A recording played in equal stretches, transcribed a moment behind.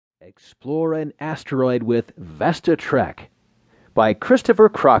Explore an Asteroid with Vesta Trek by Christopher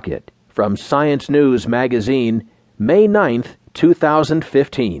Crockett from Science News Magazine, May 9th,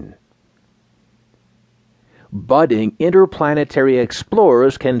 2015. Budding interplanetary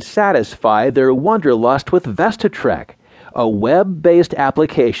explorers can satisfy their wanderlust with Vesta Trek, a web-based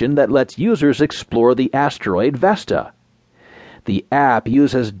application that lets users explore the asteroid Vesta. The app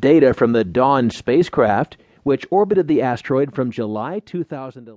uses data from the Dawn spacecraft, which orbited the asteroid from July 2011.